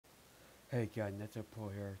Hey guys,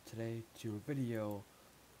 NajeeTechPro here. Today to a video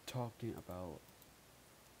talking about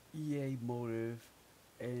EA Motive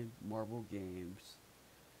and Marvel Games.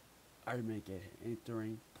 Iron Man game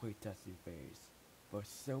entering playtesting phase. The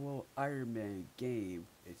solo Iron Man game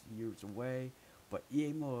is years away, but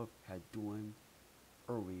EA Motive has doing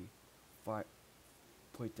early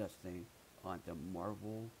playtesting on the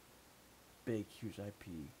Marvel big huge IP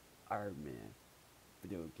Iron Man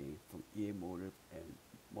video game from EA Motive and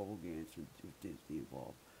Marvel Games with Disney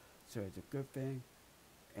involved. So it's a good thing,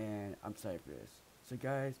 and I'm excited for this. So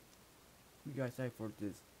guys, we got excited for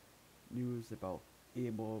this news about EA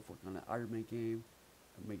Motive working on an Iron Man game,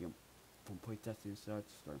 and making from playtesting and such,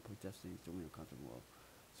 starting playtesting, so we know concept well.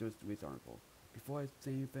 So let's read the article. Before I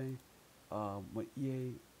say anything, when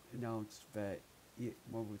EA announced that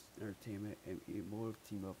Marvel Entertainment and EA Motive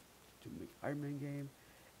team up to make Iron Man game,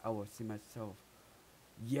 I was saying myself,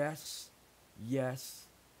 yes, yes,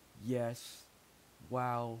 yes,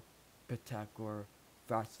 wow, spectacular,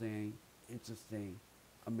 fascinating, interesting,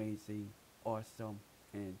 amazing, awesome,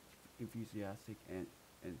 and enthusiastic, and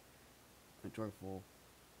joyful,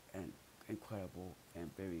 and incredible,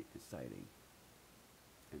 and very exciting.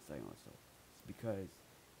 Exciting also. Because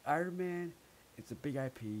Iron Man, it's a big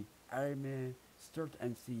IP. Iron Man started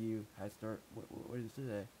MCU, has started, what is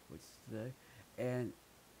today? What's today? And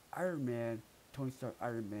Iron Man, Tony Stark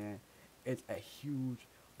Iron Man, is a huge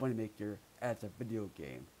moneymaker as a video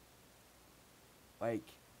game. Like,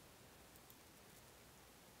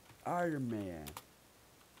 Iron Man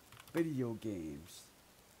video games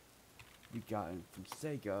we gotten from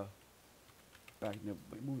Sega back in the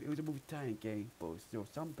movie. It was a movie tie-in game, but it was still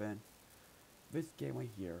something. This game right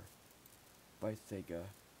here by Sega.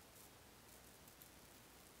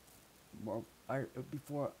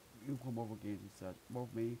 Before Marvel games and such, Marvel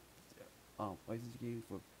made licensing games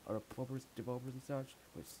for other developers and such.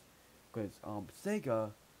 Because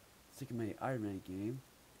Sega made Iron Man game.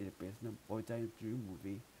 It based on a Boy Diamond Dream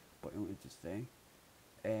movie, but it was interesting.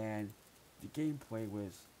 And the gameplay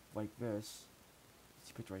was like this.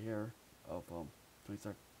 This picture right here of Tony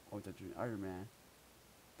Stark Boy Diamond Dream Iron Man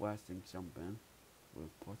blasting something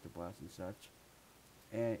with poster blast and such.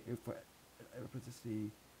 And it was to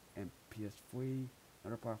see and PS3 and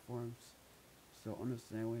other platforms. So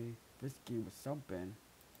understandably, this game was something,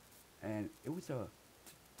 and it was an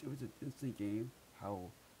interesting game how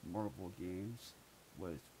Marvel Games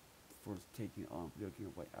was first taking on video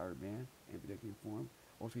game like Iron Man in video game form.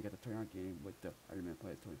 Also, you got the Toy game with the Iron Man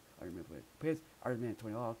plays Iron Man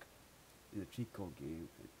Tony Hawk in the cheat code game,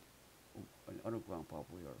 an underground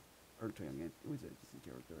probably or Toy game. It was an interesting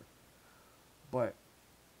character, but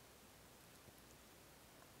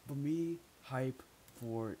for me, hype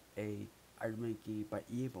for a Iron Man game by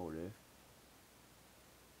EA Motive,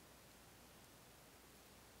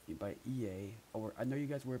 by EA, or I know you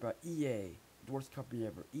guys worry about EA, the worst company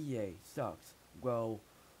ever. EA sucks. Well,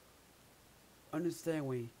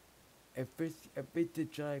 understandably, if they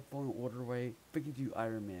did Jedi Fallen Order way, they can do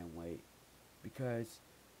Iron Man way, because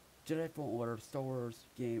Jedi Fallen Order Star Wars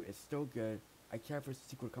game is still good. I can't for a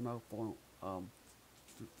sequel to come out for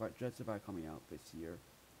Jedi Survivor coming out this year,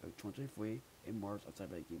 2023 in March. Outside of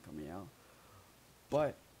that game coming out,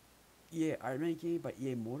 but EA Iron Man game by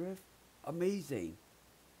EA Motive, amazing.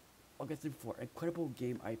 Like I said before, incredible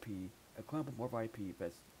game IP, incredible Marvel IP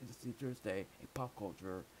that's interesting Thursday in pop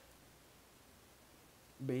culture,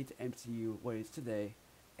 made the MCU what it is today,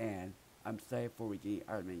 and I'm excited for we get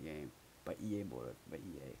Iron Man game by EA Motive, by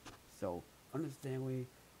EA. So, understandably,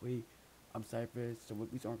 I'm excited for this, so we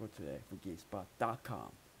article today from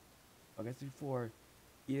GameSpot.com. Like I said before,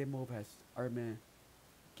 EA Motive has Iron Man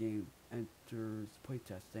game enters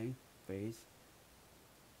playtesting phase.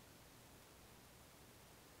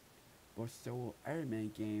 Or so Iron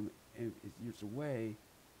Man game is years away,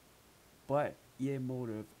 but EA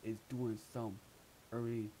Motive is doing some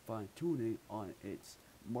early fine tuning on its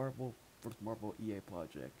first Marvel EA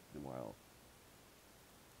project in a while.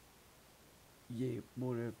 EA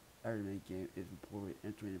Motive Iron Man game is reported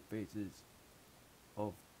entering the phases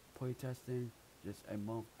of playtesting just a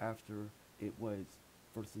month after it was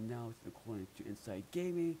first announced, according to Inside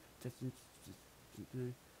Gaming. Testing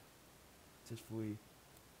successfully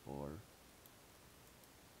or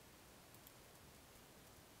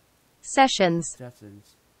sessions.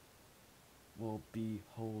 sessions will be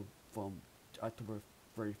held from October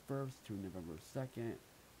 31st to November 2nd.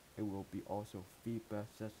 It will be also feedback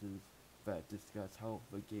sessions that discuss how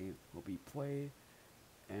the game will be played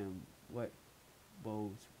and what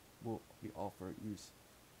modes will be offered use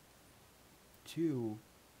to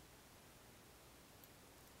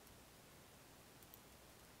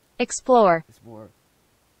Explore. explore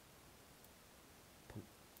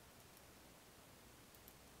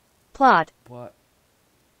Plot. plot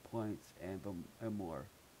points, and more.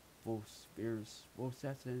 Both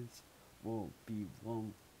sessions will be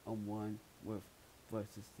one-on-one with voice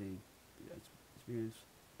assisting experience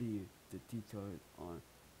being the detailed on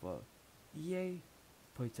the EA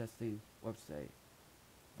playtesting website.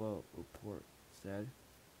 The report said,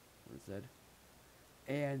 what it said,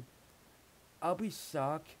 and I'll be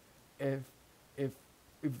shocked if if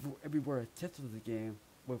if we were to test the game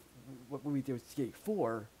with what we did with Skate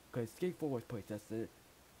 4, because Skate 4 was playtested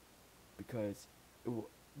because it will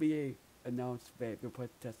be announced that they're play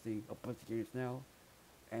testing a bunch of games now,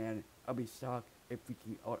 and I'll be shocked if we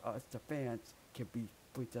can, or us the fans can be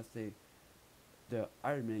playtesting the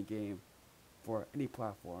Iron Man game for any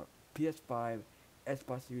platform, PS5,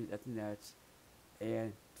 Xbox Series X,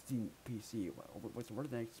 and Steam PC. What's the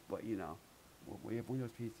word next? But you know, we have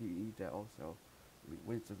Windows PC. We need that also.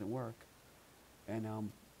 When it doesn't work,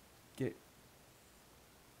 and get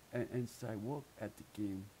an inside look at the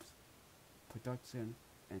game's production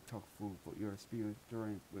and talk through what your experience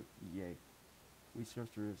during with EA.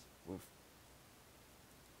 Researchers with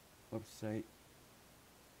website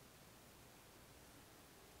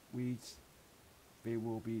reads they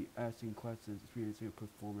will be asking questions, experiencing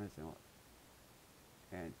performance,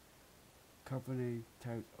 and covering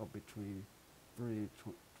types of between 30 and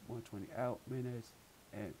 120 out minutes,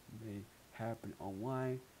 and may happen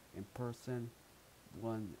online, in person.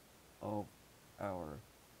 One of our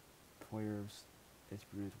players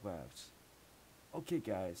experience labs. Okay,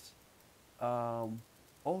 guys.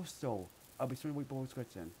 Also, I'll be starting with bonus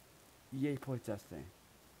question. EA playtesting.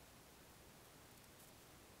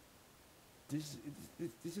 This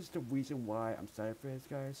is the reason why I'm excited for this,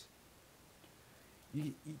 guys.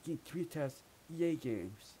 You can pre-test EA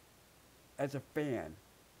games as a fan.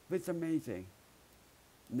 It's amazing.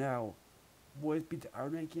 Now, will it be the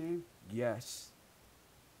Iron Man game? Yes.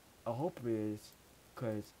 I hope it is,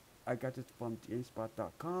 because I got this from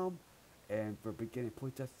GameSpot.com, and we're beginning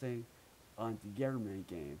playtesting on the Iron Man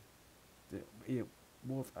game. The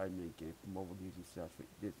most Iron Man game for mobile news and such, for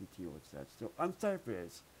Disney TV and such. So I'm excited for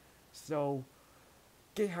this. So,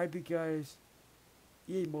 get hyped, you guys.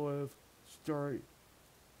 EA Motive start,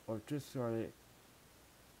 or just started,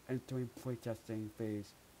 entering playtesting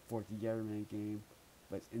phase for the Iron Man game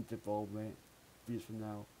that's in development 3 years from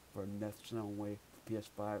now for next generation way for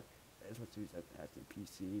PS5, Xbox Series X and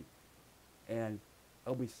PC. And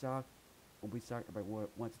I'll be shocked if I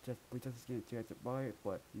want to test this game to buy it,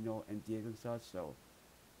 but you know, NDAs and such, so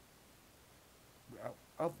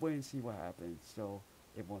I'll wait and see what happens. So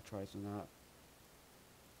if one tries or not.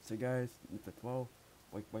 So guys, NajeeTechPro,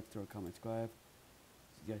 like, throw a comment, subscribe.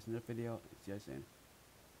 See you guys in the video. See you guys soon.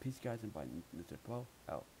 Peace, guys, and bye. NajeeTechPro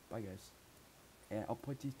out. Bye, guys. And I'll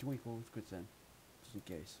put these 24 scripts in, just in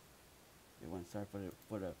case they want to start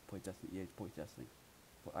for the playtesting, EA playtesting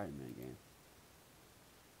for Iron Man game.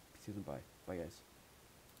 Peace and bye. Bye, guys.